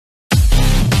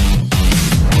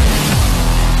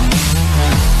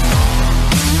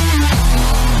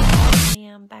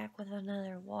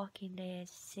Walking Dead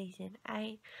Season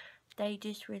 8. They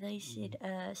just released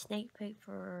a sneak peek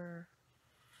for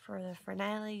the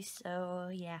finale, so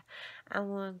yeah, I'm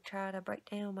going to try to break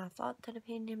down my thoughts and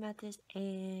opinion about this,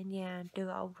 and yeah, do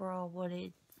overall what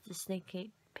the sneak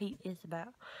peek is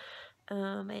about.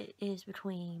 It is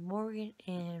between Morgan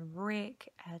and Rick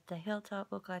at the hilltop.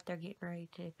 Look like they're getting ready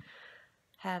to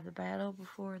have the battle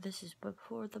before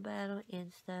the battle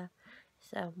and stuff.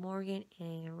 So Morgan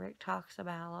and Rick talks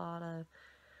about a lot of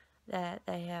that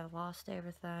they have lost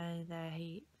everything, that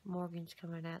Morgan's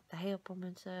coming out to help them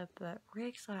and stuff, but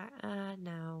Rick's like,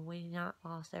 no, we not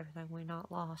lost everything, we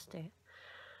not lost it.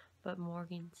 But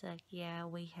Morgan's like, yeah,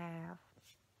 we have.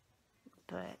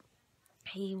 But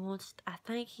he wants, I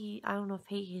don't know if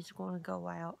he is going to go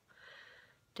out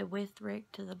with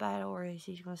Rick to the battle, or is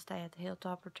he going to stay at the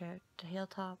hilltop or to the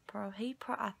hilltop?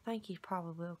 I think he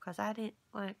probably will, because I didn't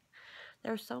like,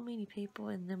 there's so many people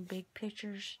in them big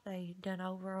pictures they done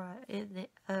over in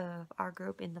our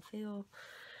group in the field.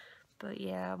 But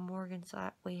yeah, Morgan's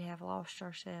like, we have lost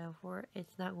ourselves.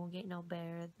 It's not going to get no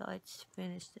better. Let's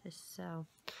finish this. So,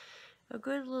 a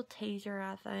good little teaser,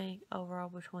 I think, overall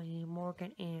between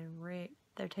Morgan and Rick.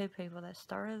 They're two people that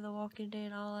started The Walking Dead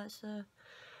and all that stuff.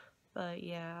 But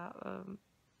yeah,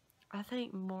 I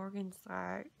think Morgan's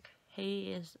like,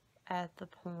 he is at the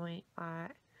point,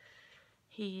 like,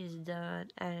 he is done,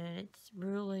 and it's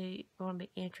really going to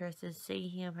be interesting to see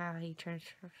him, how he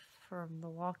transfers from The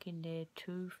Walking Dead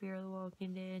to Fear the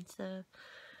Walking Dead and stuff.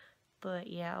 But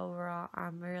yeah, overall,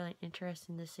 I'm really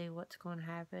interested to see what's going to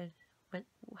happen, with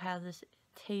how this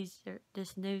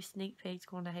new sneak peek is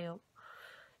going to help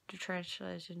to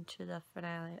translation to the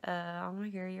finale. I want to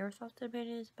hear your thoughts and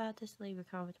opinions about this. Leave a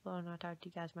comment below, and I'll talk to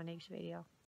you guys in my next video.